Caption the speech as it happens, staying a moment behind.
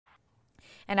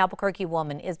An Albuquerque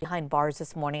woman is behind bars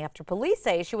this morning after police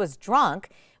say she was drunk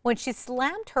when she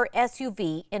slammed her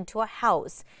SUV into a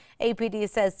house. APD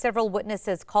says several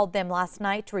witnesses called them last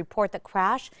night to report the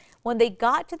crash. When they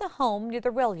got to the home near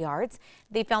the rail yards,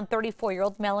 they found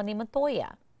 34-year-old Melanie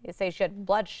Montoya. They say she had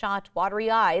bloodshot, watery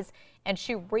eyes, and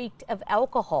she reeked of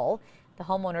alcohol. The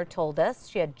homeowner told us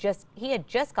he had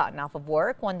just gotten off of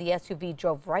work when the SUV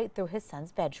drove right through his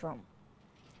son's bedroom.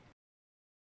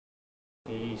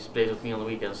 He stays with me on the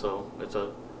weekend, so it's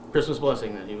a Christmas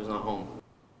blessing that he was not home.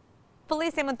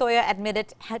 Police say Montoya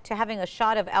admitted to having a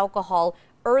shot of alcohol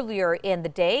earlier in the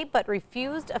day, but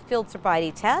refused a field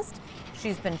sobriety test.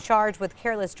 She's been charged with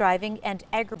careless driving and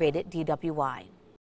aggravated DWI.